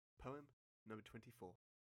Number 24.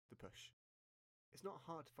 The push. It's not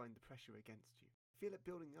hard to find the pressure against you. Feel it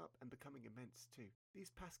building up and becoming immense too.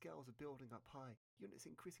 These pascals are building up high, units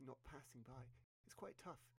increasing, not passing by. It's quite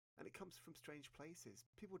tough, and it comes from strange places.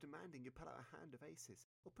 People demanding you pull out a hand of aces,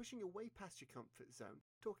 or pushing you way past your comfort zone,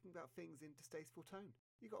 talking about things in distasteful tone.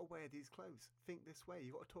 You gotta wear these clothes, think this way,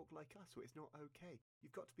 you gotta talk like us or it's not okay.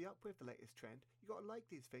 You've got to be up with the latest trend, you gotta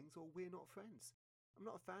like these things or we're not friends. I'm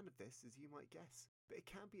not a fan of this, as you might guess, but it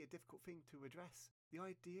can be a difficult thing to address. The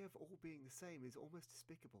idea of all being the same is almost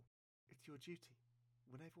despicable. It's your duty,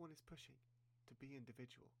 when everyone is pushing, to be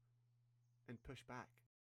individual and push back.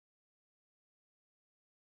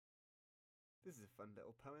 This is a fun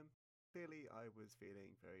little poem. Clearly, I was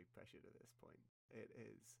feeling very pressured at this point. It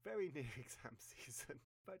is very near exam season,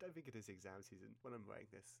 but I don't think it is exam season when I'm writing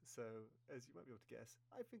this, so as you might be able to guess,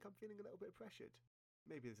 I think I'm feeling a little bit pressured.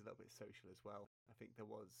 Maybe there's a little bit social as well. I think there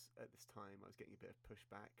was, at this time, I was getting a bit of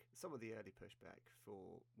pushback. Some of the early pushback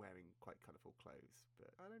for wearing quite colourful clothes, but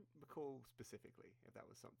I don't recall specifically if that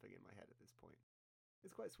was something in my head at this point.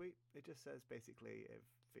 It's quite sweet. It just says basically if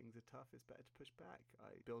things are tough, it's better to push back.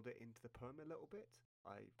 I build it into the poem a little bit.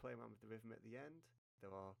 I play around with the rhythm at the end.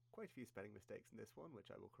 There are quite a few spelling mistakes in this one, which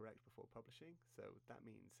I will correct before publishing, so that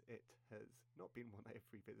means it has not been one I have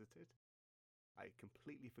revisited. I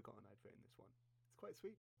completely forgotten I'd written this one. It's quite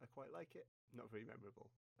sweet. I quite like it. Not very memorable.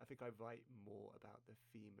 I think I write more about the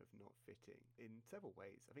theme of not fitting in several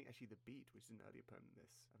ways. I think actually The Beat, which is an earlier poem than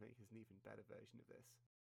this, I think is an even better version of this.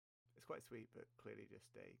 It's quite sweet, but clearly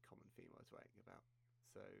just a common theme I was writing about.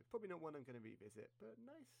 So probably not one I'm going to revisit, but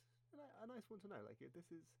nice. A nice one to know. Like, if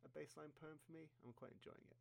this is a baseline poem for me, I'm quite enjoying it.